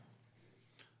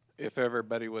If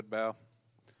everybody would bow.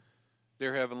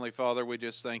 Dear Heavenly Father, we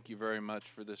just thank you very much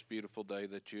for this beautiful day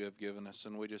that you have given us.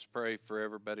 And we just pray for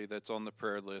everybody that's on the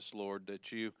prayer list, Lord,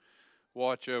 that you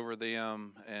watch over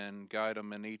them and guide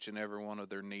them in each and every one of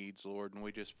their needs, Lord. And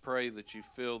we just pray that you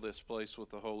fill this place with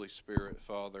the Holy Spirit,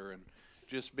 Father, and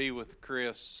just be with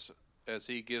Chris as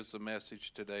he gives the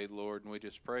message today, Lord. And we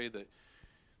just pray that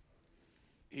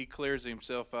he clears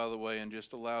himself out of the way and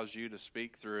just allows you to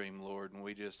speak through him, Lord. And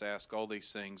we just ask all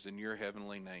these things in your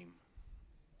heavenly name.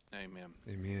 Amen.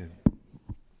 Amen.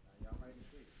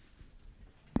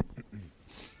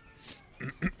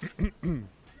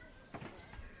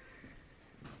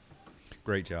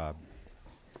 Great job.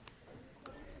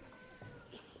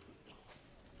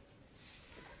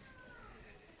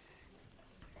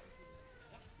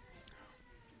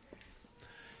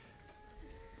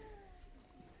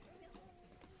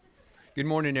 Good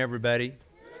morning, everybody.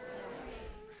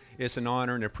 It's an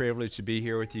honor and a privilege to be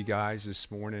here with you guys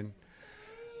this morning.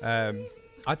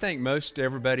 I think most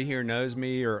everybody here knows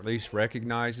me or at least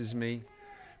recognizes me.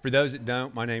 For those that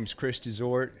don't, my name's Chris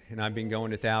DeZort, and I've been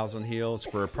going to Thousand Hills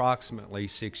for approximately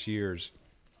 6 years.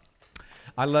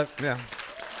 That's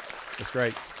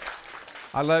great.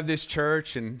 I love this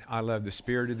church, and I love the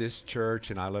spirit of this church,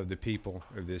 and I love the people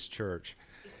of this church.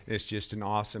 It's just an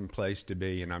awesome place to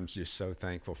be, and I'm just so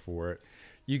thankful for it.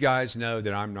 You guys know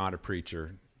that I'm not a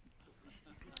preacher.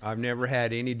 I've never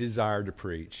had any desire to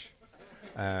preach.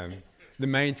 The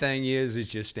main thing is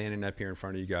just standing up here in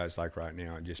front of you guys like right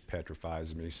now. It just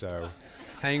petrifies me. So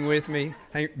hang with me.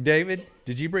 David,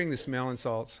 did you bring the smelling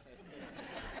salts?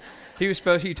 He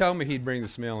told me he'd bring the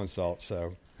smelling salts,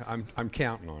 so I'm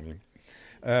counting on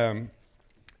him.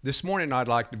 This morning I'd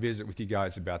like to visit with you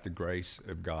guys about the grace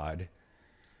of God.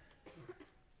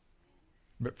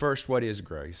 But first, what is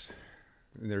grace?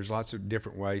 And there's lots of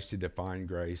different ways to define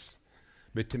grace.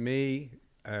 But to me,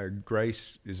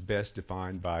 grace is best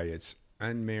defined by its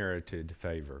unmerited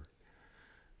favor.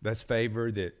 That's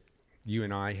favor that you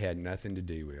and I had nothing to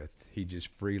do with. He just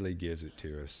freely gives it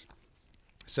to us.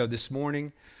 So this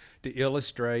morning, to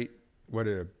illustrate what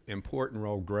an important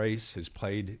role grace has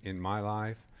played in my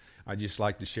life, I'd just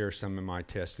like to share some of my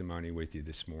testimony with you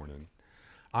this morning.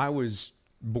 I was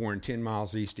born 10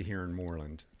 miles east of here in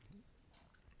Moreland.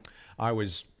 I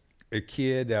was a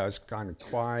kid that was kind of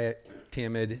quiet,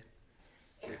 timid.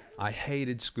 I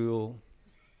hated school.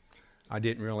 I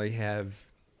didn't really have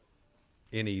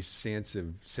any sense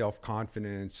of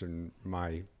self-confidence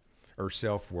or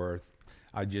self-worth.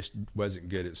 I just wasn't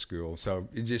good at school. So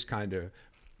it just kind of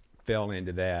fell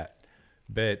into that.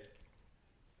 But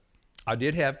I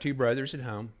did have two brothers at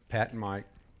home, Pat and Mike.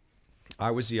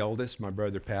 I was the oldest. My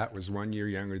brother Pat was 1 year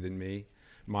younger than me.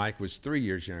 Mike was 3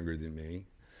 years younger than me.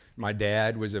 My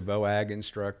dad was a VOAG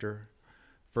instructor,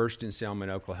 first in Selma,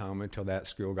 Oklahoma, until that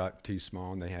school got too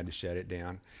small and they had to shut it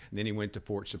down. And then he went to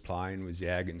Fort Supply and was the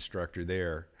ag instructor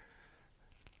there.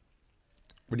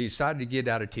 When he decided to get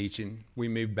out of teaching, we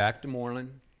moved back to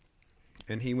Moreland,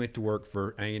 and he went to work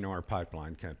for A&R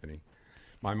Pipeline Company.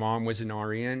 My mom was an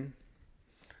RN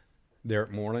there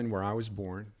at Moreland, where I was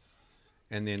born,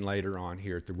 and then later on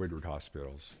here at the Woodward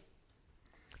Hospitals.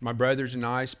 My brothers and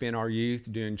I spent our youth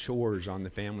doing chores on the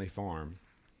family farm.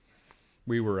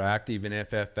 We were active in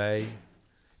FFA,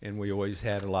 and we always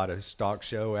had a lot of stock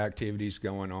show activities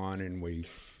going on, and we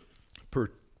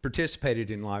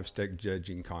participated in livestock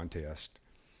judging contests.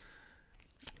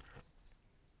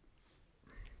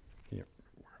 Where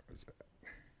was that?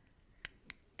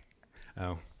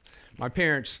 Oh, my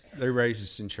parents, they raised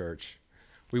us in church.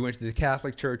 We went to the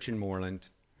Catholic Church in Moreland,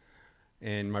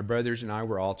 and my brothers and I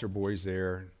were altar boys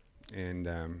there,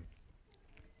 and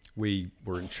we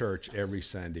were in church every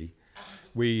Sunday.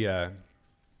 We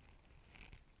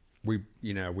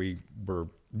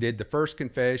did the first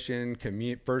confession,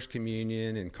 first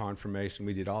communion, and confirmation.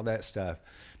 We did all that stuff.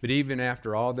 But even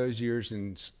after all those years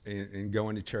in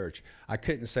going to church, I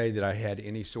couldn't say that I had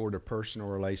any sort of personal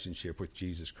relationship with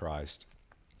Jesus Christ.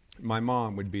 My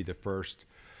mom would be the first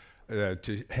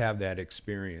to have that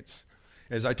experience.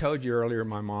 As I told you earlier,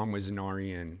 my mom was an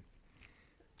RN.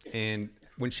 And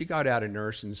when she got out of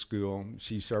nursing school,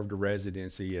 she served a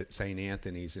residency at St.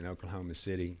 Anthony's in Oklahoma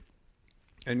City.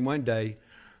 And one day,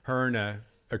 her and a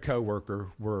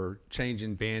coworker were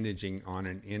changing bandaging on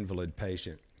an invalid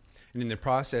patient. And in the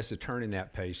process of turning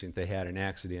that patient, they had an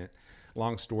accident.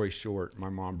 Long story short, my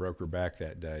mom broke her back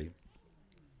that day.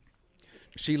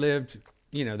 She lived,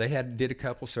 they did a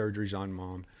couple surgeries on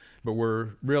Mom, but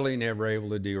were really never able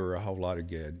to do her a whole lot of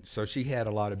good. So she had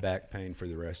a lot of back pain for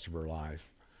the rest of her life.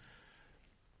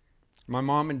 My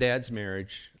mom and dad's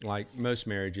marriage, like most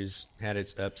marriages, had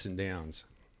its ups and downs.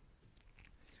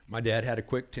 My dad had a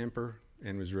quick temper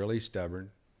and was really stubborn.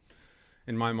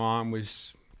 And my mom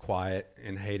was quiet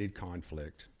and hated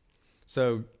conflict.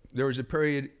 So there was a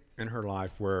period in her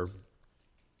life where,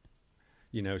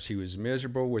 she was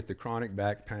miserable with the chronic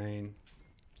back pain.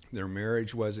 Their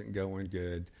marriage wasn't going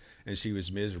good, and she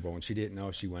was miserable, and she didn't know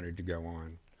if she wanted to go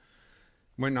on.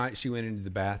 One night she went into the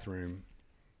bathroom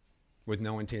with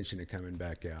no intention of coming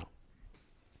back out.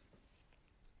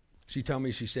 She told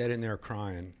me she sat in there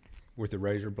crying with a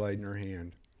razor blade in her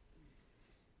hand.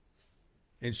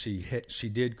 And she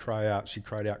did cry out. She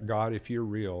cried out, "God, if you're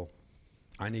real,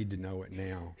 I need to know it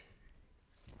now."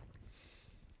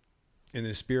 And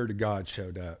the Spirit of God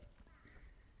showed up.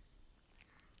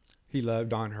 He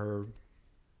loved on her,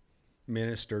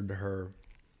 ministered to her.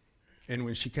 And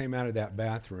when she came out of that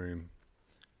bathroom,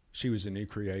 she was a new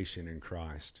creation in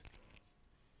Christ.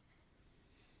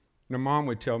 Now, Mom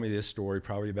would tell me this story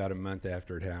probably about a month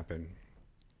after it happened.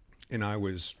 And I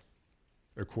was,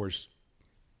 of course,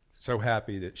 so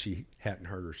happy that she hadn't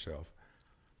hurt herself.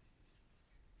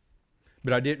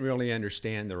 But I didn't really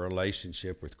understand the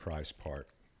relationship with Christ part.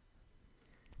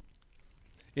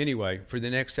 Anyway, for the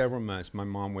next several months, my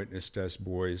mom witnessed us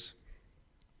boys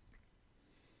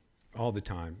all the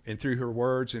time. And through her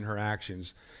words and her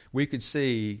actions, we could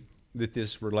see that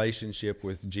this relationship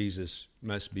with Jesus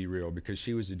must be real because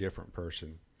she was a different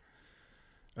person.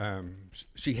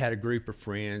 She had a group of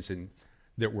friends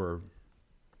that were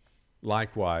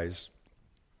likewise,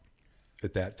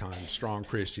 at that time, strong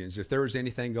Christians. If there was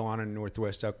anything going on in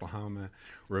Northwest Oklahoma,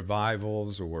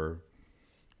 revivals or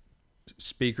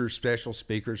special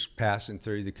speakers passing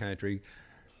through the country,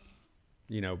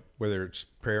 whether it's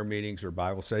prayer meetings or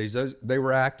Bible studies, they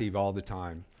were active all the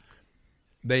time.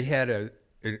 They had an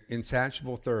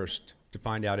insatiable thirst to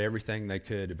find out everything they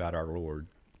could about our Lord.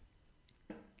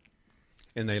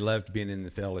 And they loved being in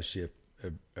the fellowship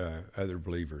of other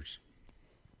believers.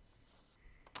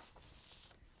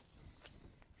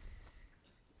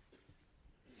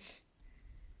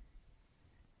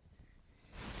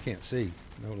 Can't see,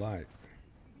 no light.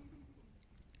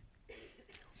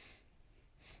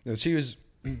 Now, she was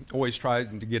always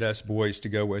trying to get us boys to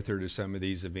go with her to some of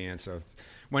these events.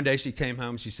 One day she came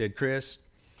home, she said, "Chris,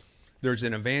 there's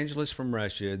an evangelist from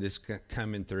Russia that's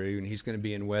coming through, and he's going to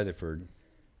be in Weatherford.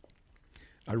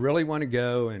 I really want to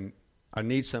go, and I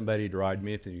need somebody to ride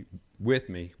with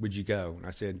me. Would you go?" And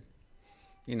I said,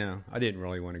 I didn't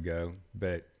really want to go,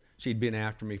 but she'd been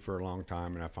after me for a long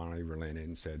time, and I finally relented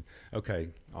and said, "Okay,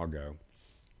 I'll go."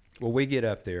 Well, we get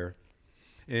up there,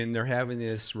 and they're having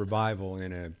this revival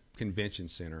in a convention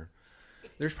center.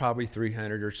 There's probably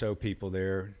 300 or so people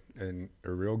there, and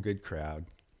a real good crowd.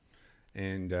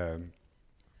 And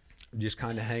just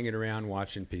kind of hanging around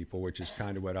watching people, which is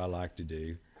kind of what I like to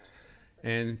do.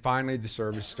 And finally the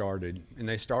service started, and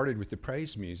they started with the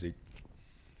praise music.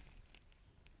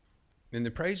 And the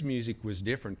praise music was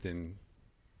different than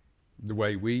the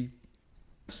way we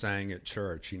sang at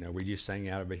church. We just sang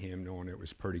out of a hymnal, and it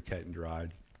was pretty cut and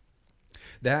dried.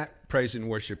 That praise and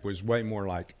worship was way more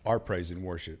like our praise and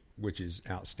worship, which is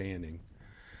outstanding.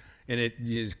 And it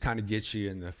just kind of gets you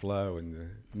in the flow and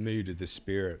the mood of the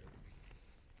Spirit.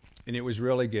 And it was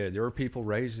really good. There were people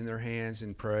raising their hands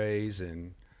in praise,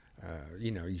 and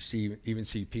you even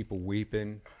see people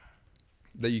weeping.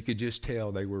 That you could just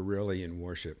tell they were really in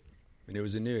worship. And it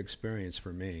was a new experience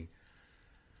for me.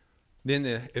 Then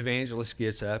the evangelist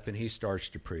gets up and he starts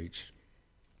to preach.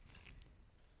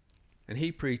 And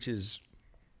he preaches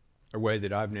a way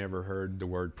that I've never heard the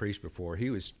word preached before. He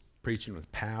was preaching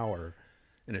with power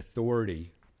and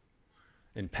authority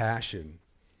and passion.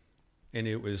 And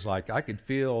it was like I could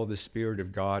feel the Spirit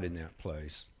of God in that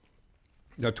place.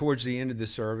 Now, towards the end of the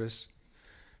service,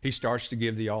 he starts to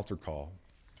give the altar call.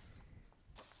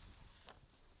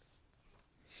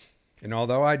 And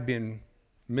although I'd been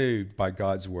moved by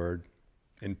God's word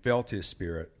and felt his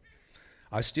Spirit,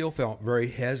 I still felt very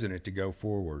hesitant to go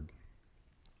forward.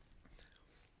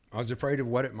 I was afraid of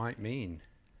what it might mean.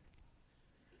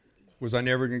 Was I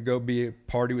never going to go be a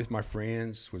party with my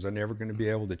friends? Was I never going to be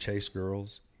able to chase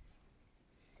girls?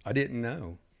 I didn't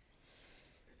know.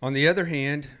 On the other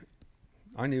hand,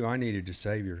 I knew I needed a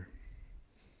Savior.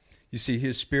 You see,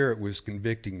 his Spirit was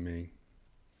convicting me.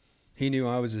 He knew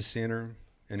I was a sinner,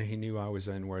 and he knew I was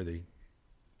unworthy.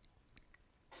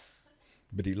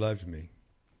 But he loved me,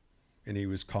 and he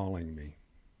was calling me.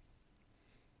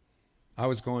 I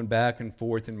was going back and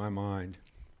forth in my mind.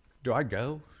 Do I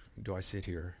go? Do I sit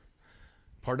here?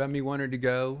 Part of me wanted to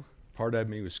go. Part of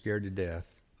me was scared to death.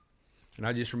 And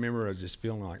I just remember I was just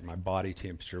feeling like my body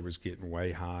temperature was getting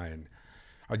way high. And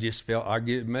I just felt,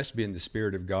 it must have been the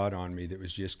Spirit of God on me that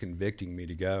was just convicting me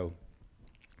to go.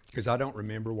 because I don't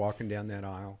remember walking down that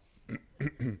aisle,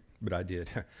 but I did.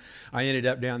 I ended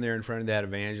up down there in front of that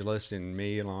evangelist, and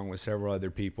me, along with several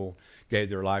other people, gave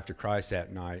their life to Christ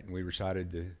that night, and we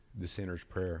recited the sinner's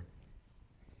prayer.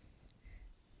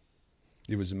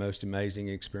 It was the most amazing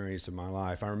experience of my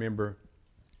life. I remember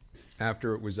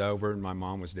after it was over, and my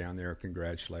mom was down there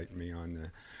congratulating me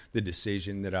on the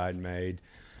decision that I'd made.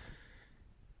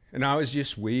 And I was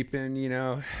just weeping, you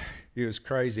know. It was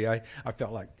crazy. I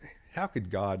felt like, how could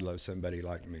God love somebody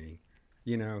like me?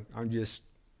 You know, I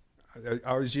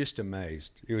was just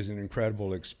amazed. It was an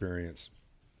incredible experience.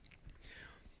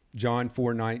 John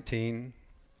 4:19,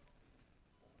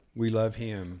 we love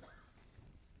him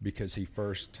because he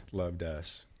first loved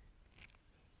us.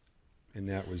 And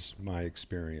that was my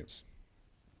experience.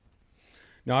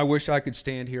 Now, I wish I could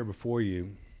stand here before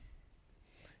you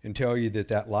and tell you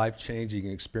that life-changing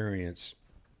experience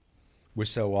was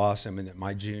so awesome and that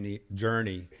my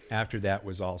journey after that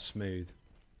was all smooth.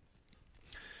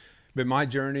 But my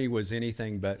journey was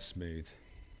anything but smooth.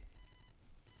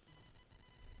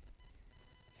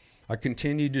 I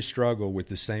continued to struggle with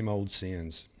the same old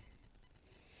sins.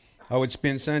 I would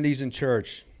spend Sundays in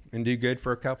church and do good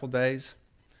for a couple days,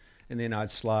 and then I'd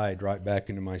slide right back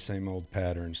into my same old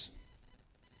patterns.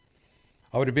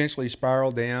 I would eventually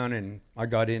spiral down, and I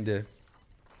got into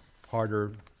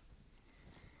harder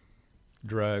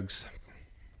drugs,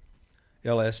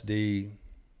 LSD,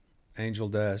 angel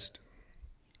dust,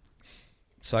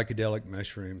 psychedelic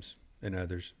mushrooms, and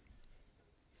others.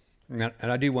 And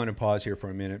I do want to pause here for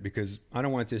a minute because I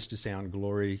don't want this to sound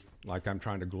like I'm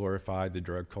trying to glorify the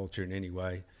drug culture in any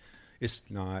way. It's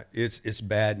not. It's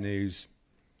bad news.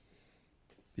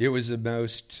 It was the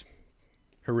most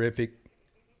horrific,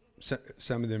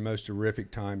 some of the most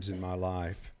horrific times in my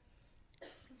life.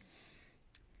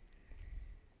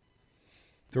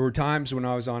 There were times when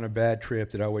I was on a bad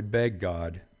trip that I would beg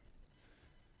God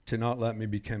to not let me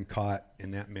become caught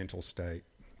in that mental state.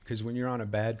 Because when you're on a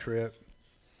bad trip,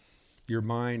 your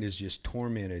mind is just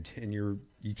tormented and you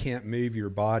can't move your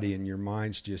body and your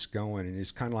mind's just going. And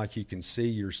it's kind of like you can see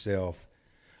yourself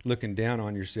looking down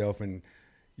on yourself and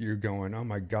you're going, oh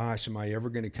my gosh, am I ever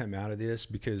going to come out of this?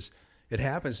 Because it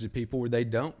happens to people where they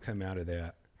don't come out of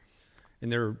that. And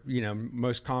they're,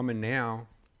 most common now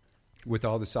with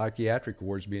all the psychiatric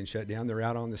wards being shut down, they're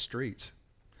out on the streets.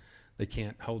 They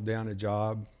can't hold down a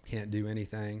job, can't do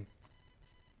anything.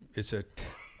 It's a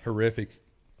horrific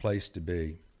place to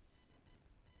be.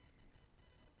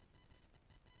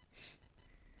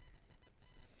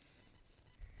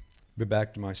 But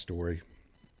back to my story.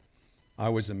 I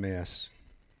was a mess.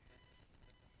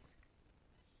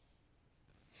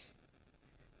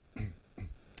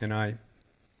 And I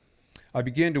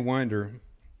began to wonder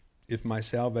if my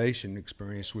salvation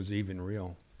experience was even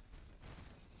real.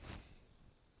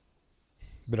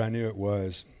 But I knew it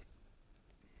was.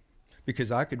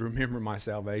 Because I could remember my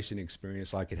salvation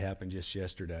experience like it happened just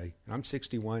yesterday. I'm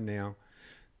 61 now.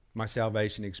 My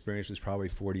salvation experience was probably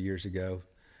 40 years ago.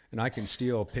 And I can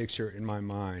still picture in my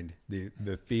mind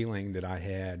the feeling that I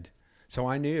had. So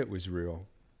I knew it was real.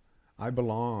 I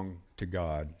belong to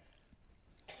God.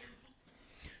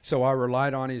 So I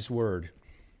relied on his word.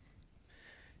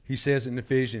 He says in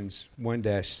Ephesians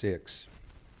 1-6,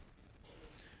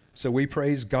 so we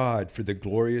praise God for the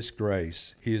glorious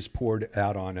grace he has poured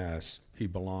out on us. He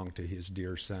belonged to his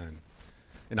dear son.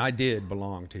 And I did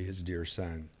belong to his dear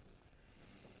son.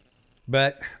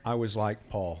 But I was like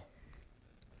Paul,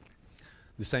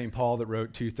 the same Paul that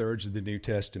wrote 2/3 of the New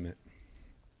Testament.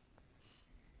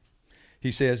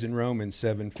 He says in Romans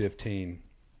 7:15,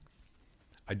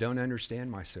 I don't understand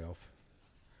myself,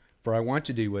 for I want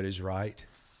to do what is right,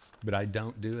 but I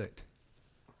don't do it.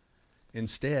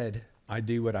 Instead, I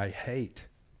do what I hate.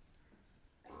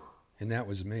 And that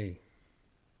was me.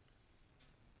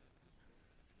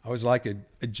 I was like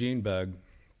a June bug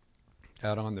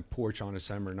out on the porch on a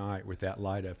summer night with that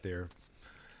light up there.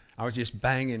 I was just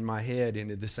banging my head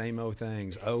into the same old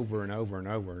things over and over and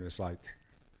over. And it's like,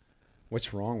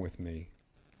 what's wrong with me?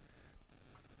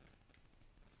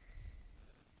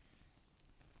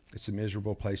 It's a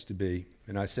miserable place to be.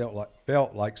 And I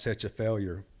felt like such a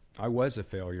failure. I was a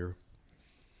failure.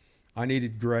 I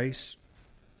needed grace,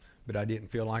 but I didn't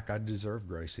feel like I deserved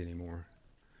grace anymore.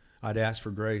 I'd ask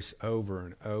for grace over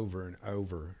and over and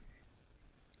over.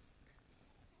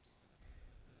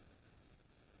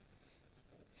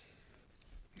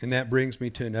 And that brings me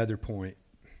to another point.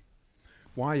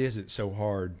 Why is it so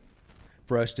hard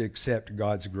for us to accept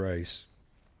God's grace?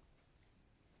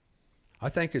 I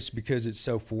think it's because it's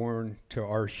so foreign to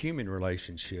our human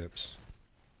relationships,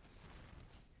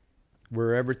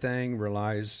 where everything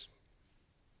relies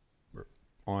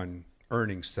on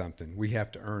earning something. We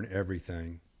have to earn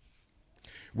everything.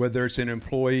 Whether it's an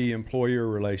employee-employer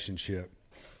relationship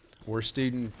or a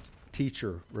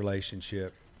student-teacher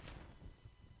relationship.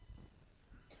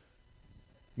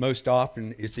 Most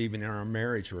often, it's even in our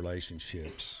marriage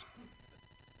relationships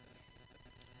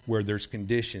where there's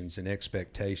conditions and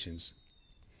expectations.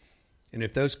 And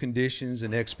if those conditions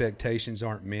and expectations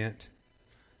aren't met,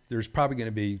 there's probably going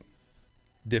to be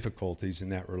difficulties in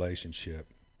that relationship.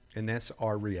 And that's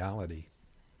our reality.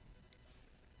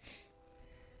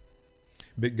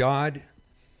 But God,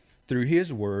 through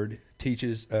His Word,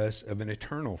 teaches us of an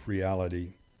eternal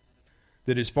reality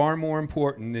that is far more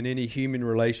important than any human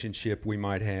relationship we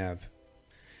might have.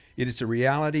 It is the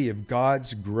reality of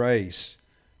God's grace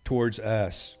towards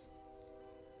us.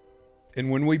 And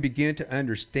when we begin to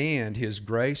understand His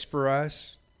grace for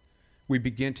us, we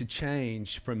begin to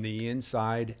change from the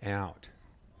inside out.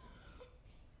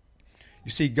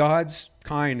 You see, God's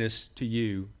kindness to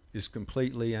you is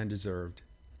completely undeserved.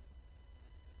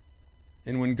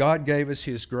 And when God gave us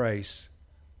His grace,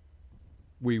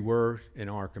 we were and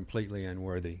are completely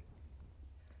unworthy.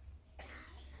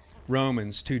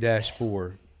 Romans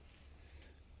 2-4.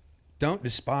 Don't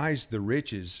despise the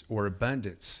riches or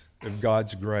abundance of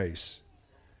God's grace.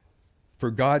 For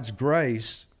God's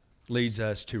grace leads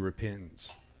us to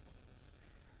repentance.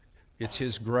 It's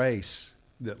His grace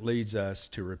that leads us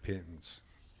to repentance.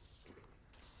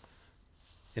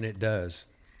 And it does.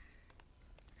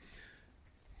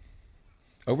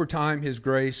 Over time, His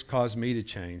grace caused me to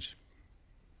change.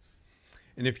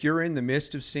 And if you're in the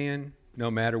midst of sin,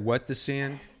 no matter what the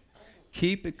sin,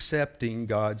 keep accepting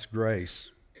God's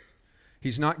grace.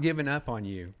 He's not given up on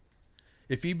you.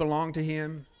 If you belong to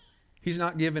Him, He's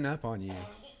not given up on you.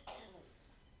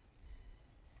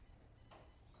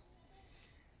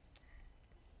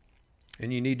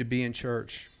 And you need to be in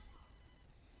church.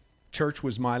 Church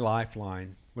was my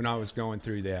lifeline when I was going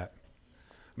through that.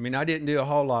 I mean, I didn't do a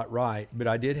whole lot right, but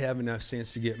I did have enough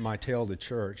sense to get my tail to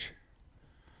church.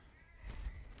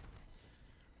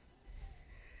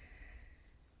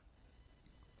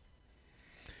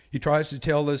 He tries to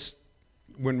tell us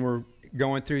when we're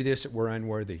going through this that we're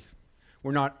unworthy.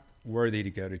 We're not worthy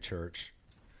to go to church.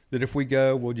 That if we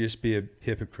go, we'll just be a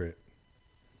hypocrite.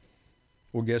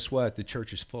 Well, guess what? The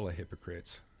church is full of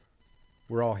hypocrites.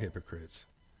 We're all hypocrites.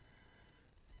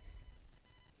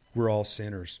 We're all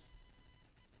sinners.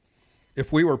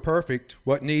 If we were perfect,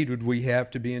 what need would we have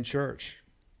to be in church?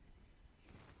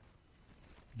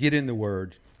 Get in the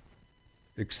Word.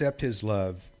 Accept His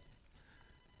love.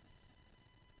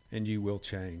 And you will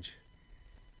change.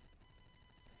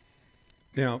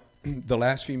 Now, the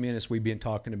last few minutes we've been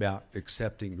talking about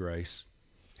accepting grace.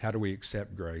 How do we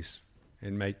accept grace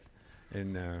and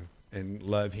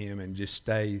love Him and just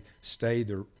stay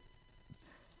the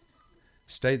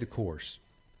course?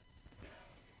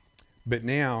 But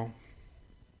now,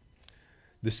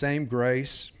 the same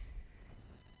grace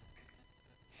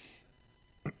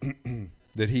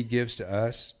that He gives to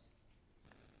us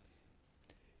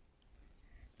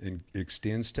and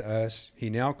extends to us, He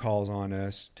now calls on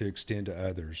us to extend to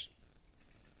others.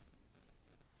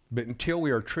 But until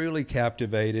we are truly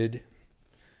captivated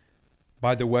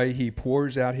by the way He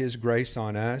pours out His grace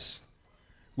on us,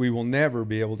 we will never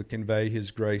be able to convey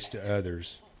His grace to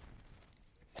others.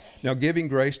 Now, giving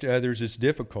grace to others is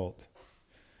difficult.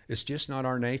 It's just not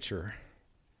our nature.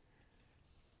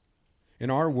 In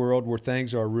our world where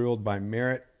things are ruled by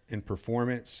merit and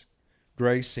performance,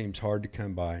 grace seems hard to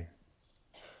come by.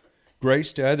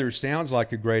 Grace to others sounds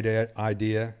like a great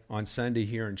idea on Sunday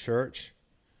here in church,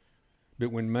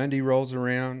 but when Monday rolls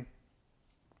around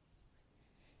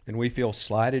and we feel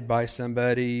slighted by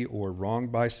somebody or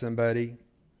wronged by somebody,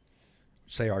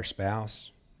 say our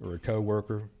spouse or a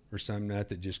coworker or some nut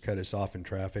that just cut us off in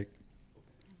traffic,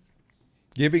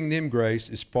 giving them grace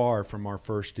is far from our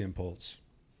first impulse.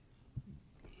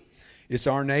 It's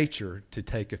our nature to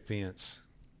take offense.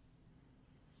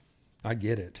 I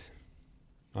get it.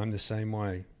 I'm the same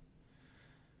way.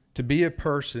 To be a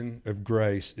person of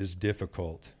grace is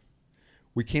difficult.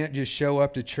 We can't just show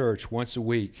up to church once a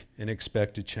week and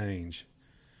expect to change.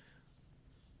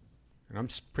 And I'm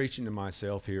preaching to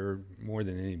myself here more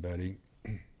than anybody.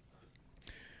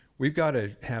 We've got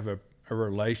to have a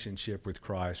relationship with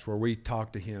Christ where we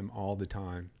talk to Him all the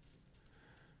time.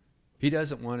 He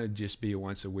doesn't want to just be a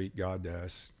once a week God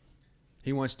does.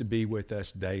 He wants to be with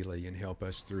us daily and help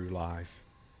us through life.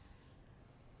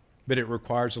 But it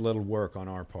requires a little work on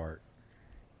our part.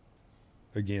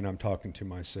 Again, I'm talking to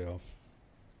myself.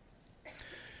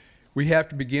 We have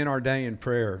to begin our day in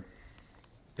prayer,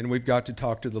 and we've got to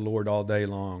talk to the Lord all day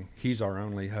long. He's our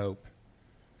only hope.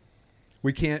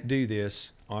 We can't do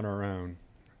this on our own.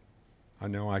 I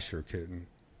know I sure couldn't.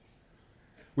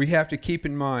 We have to keep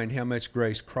in mind how much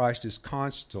grace Christ is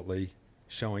constantly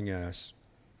showing us.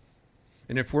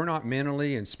 And if we're not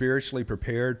mentally and spiritually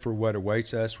prepared for what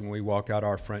awaits us when we walk out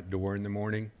our front door in the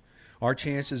morning, our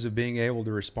chances of being able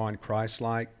to respond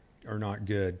Christ-like are not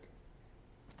good.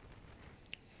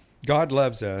 God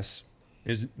loves us,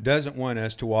 doesn't want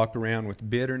us to walk around with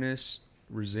bitterness,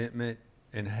 resentment,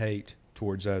 and hate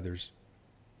towards others.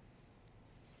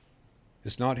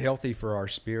 It's not healthy for our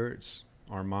spirits,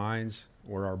 our minds,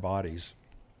 or our bodies.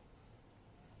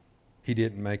 He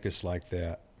didn't make us like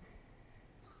that.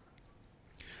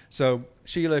 So,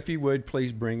 Sheila, if you would,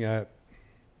 please bring up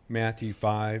Matthew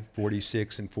 5,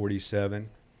 46 and 47.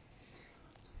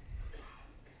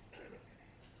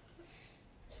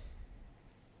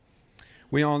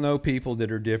 We all know people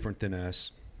that are different than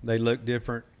us. They look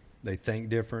different. They think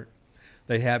different.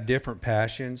 They have different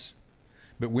passions.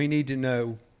 But we need to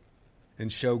know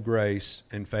and show grace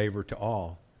and favor to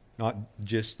all, not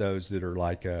just those that are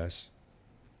like us.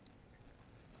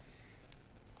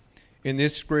 In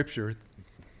this scripture,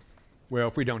 well,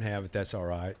 if we don't have it, that's all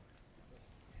right.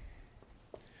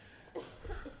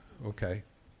 Okay.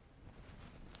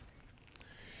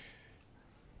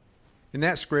 In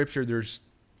that scripture, there's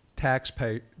tax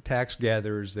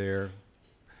gatherers there.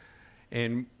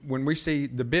 And when we see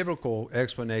the biblical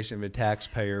explanation of a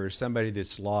taxpayer is somebody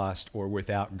that's lost or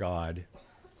without God.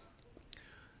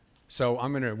 So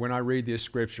when I read this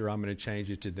scripture, I'm going to change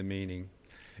it to the meaning.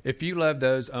 If you love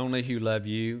those only who love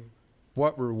you,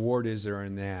 what reward is there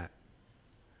in that?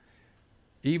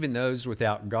 Even those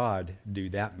without God do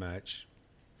that much.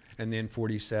 And then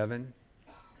 47.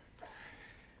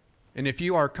 And if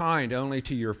you are kind only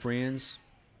to your friends,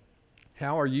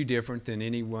 how are you different than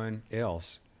anyone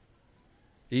else?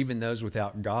 Even those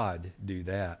without God do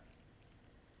that.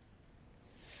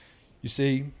 You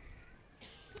see,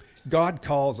 God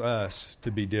calls us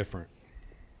to be different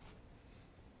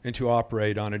and to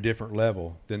operate on a different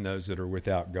level than those that are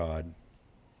without God.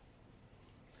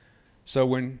 So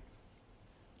when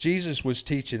Jesus was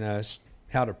teaching us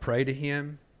how to pray to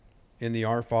Him in the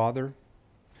Our Father,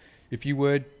 if you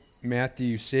would,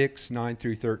 Matthew 6, 9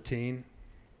 through 13.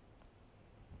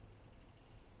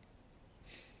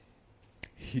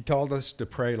 He told us to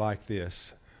pray like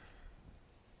this.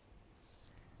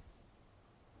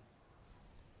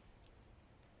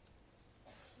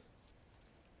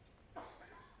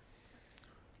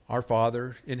 Our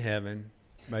Father in heaven,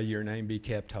 may your name be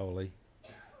kept holy.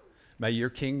 May your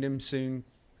kingdom soon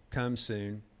come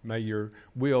soon. May your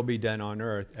will be done on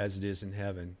earth as it is in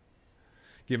heaven.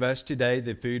 Give us today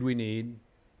the food we need,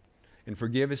 and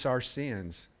forgive us our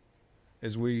sins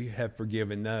as we have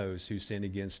forgiven those who sin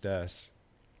against us.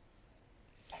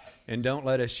 And don't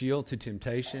let us yield to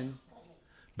temptation,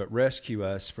 but rescue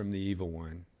us from the evil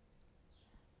one.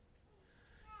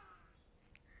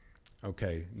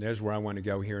 Okay, there's where I want to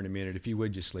go here in a minute. If you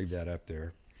would just leave that up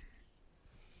there.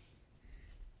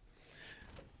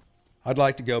 I'd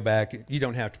like to go back. You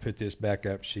don't have to put this back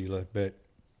up, Sheila, but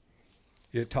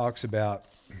it talks about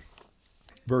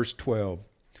verse 12.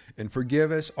 And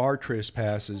forgive us our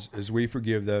trespasses as we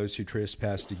forgive those who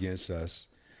trespassed against us.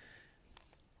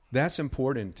 That's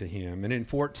important to him. And in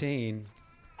 14,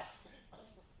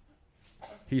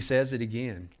 he says it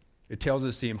again. It tells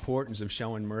us the importance of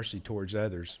showing mercy towards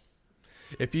others.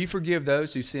 If you forgive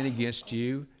those who sin against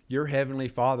you, your heavenly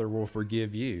Father will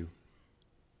forgive you.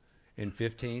 In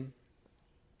 15,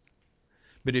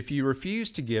 but if you refuse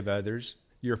to give others,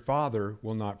 your Father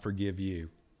will not forgive you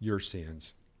your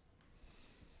sins.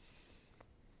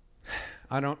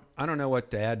 I don't know what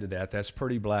to add to that. That's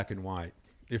pretty black and white.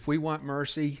 If we want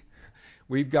mercy,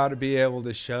 we've got to be able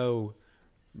to show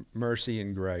mercy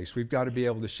and grace. We've got to be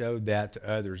able to show that to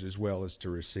others as well as to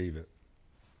receive it.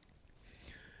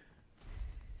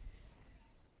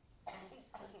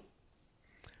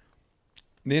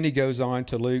 Then he goes on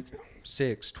to Luke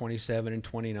 6, 27 and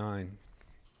 29.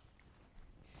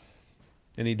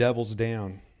 And he doubles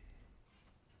down.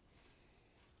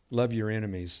 Love your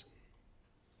enemies.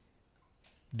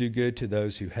 Do good to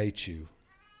those who hate you.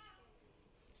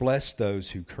 Bless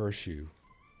those who curse you.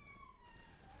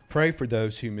 Pray for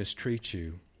those who mistreat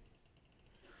you.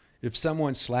 If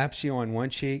someone slaps you on one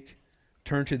cheek,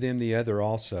 turn to them the other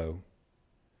also.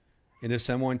 And if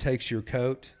someone takes your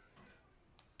coat,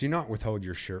 do not withhold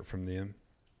your shirt from them.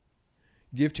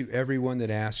 Give to everyone that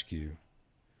asks you.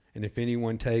 And if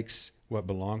anyone takes what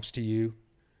belongs to you,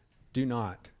 do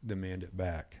not demand it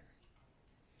back.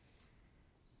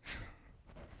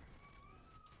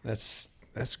 That's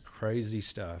crazy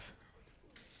stuff.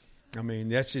 I mean,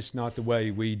 that's just not the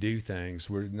way we do things.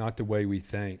 We're not the way we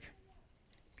think.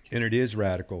 And it is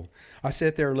radical. I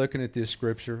sat there looking at this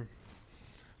scripture,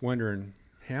 wondering,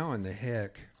 how in the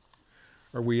heck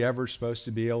are we ever supposed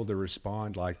to be able to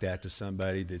respond like that to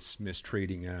somebody that's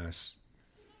mistreating us?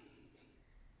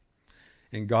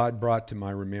 And God brought to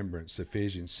my remembrance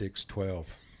Ephesians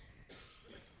 6:12.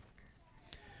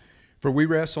 For we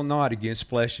wrestle not against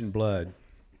flesh and blood,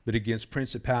 but against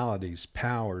principalities,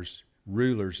 powers,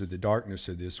 rulers of the darkness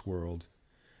of this world,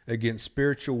 against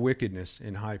spiritual wickedness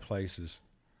in high places.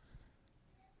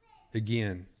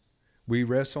 Again, we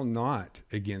wrestle not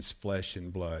against flesh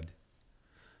and blood.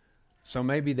 So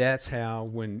maybe that's how,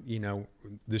 when,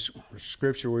 this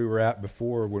scripture we were at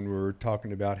before, when we were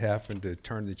talking about having to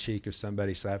turn the cheek if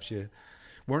somebody slaps you,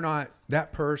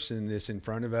 that person that's in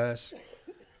front of us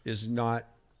is not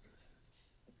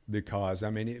the cause.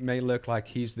 I mean, it may look like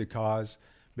he's the cause,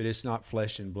 but it's not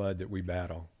flesh and blood that we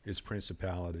battle. It's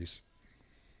principalities.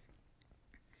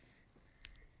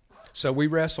 So we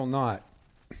wrestle not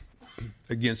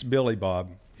against Billy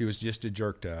Bob, who was just a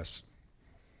jerk to us,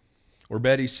 or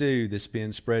Betty Sue that's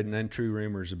been spreading untrue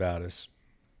rumors about us.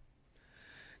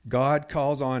 God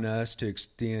calls on us to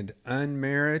extend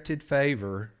unmerited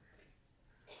favor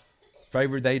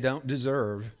they don't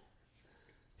deserve.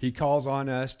 He calls on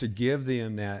us to give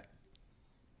them that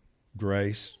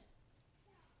grace,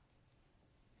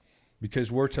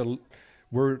 because we're to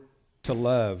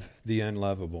love the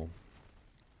unlovable.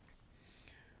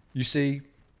 You see,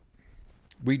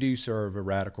 we do serve a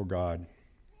radical God.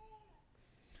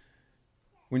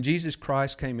 When Jesus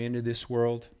Christ came into this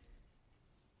world,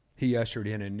 he ushered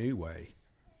in a new way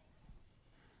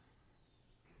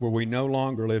where we no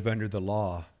longer live under the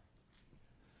law,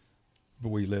 but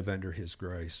we live under his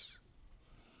grace.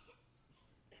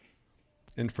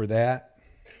 And for that,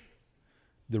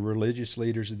 the religious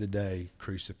leaders of the day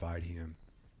crucified him.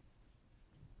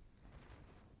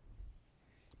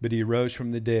 But he rose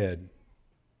from the dead,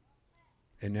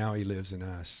 and now he lives in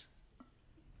us.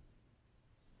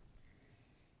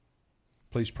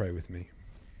 Please pray with me.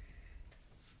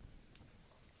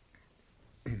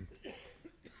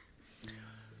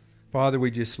 Father,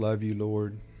 we just love you,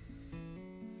 Lord.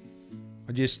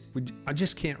 I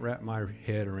just can't wrap my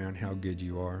head around how good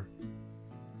you are.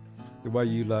 The way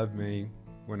you love me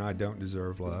when I don't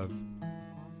deserve love.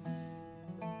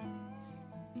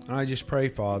 And I just pray,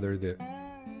 Father, that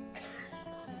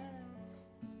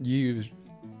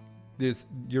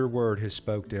your word has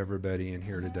spoke to everybody in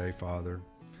here today, Father.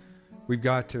 We've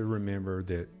got to remember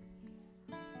that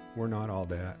we're not all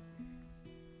that.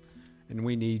 And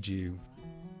we need you.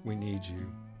 We need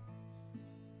you.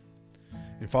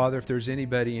 And Father, if there's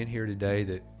anybody in here today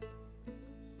that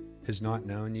has not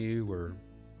known you or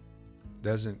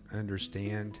doesn't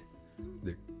understand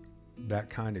that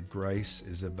kind of grace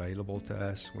is available to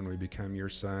us when we become your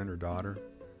son or daughter,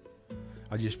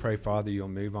 I just pray, Father, you'll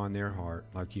move on their heart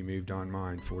like you moved on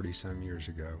mine 40-some years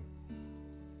ago.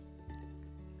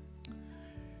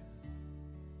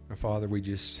 Now, Father,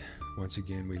 once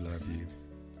again, we love you.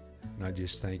 And I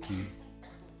just thank you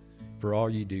for all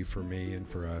you do for me and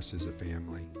for us as a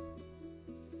family.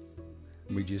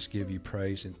 And we just give you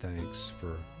praise and thanks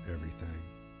for everything.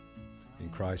 In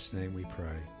Christ's name we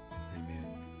pray.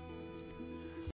 Amen.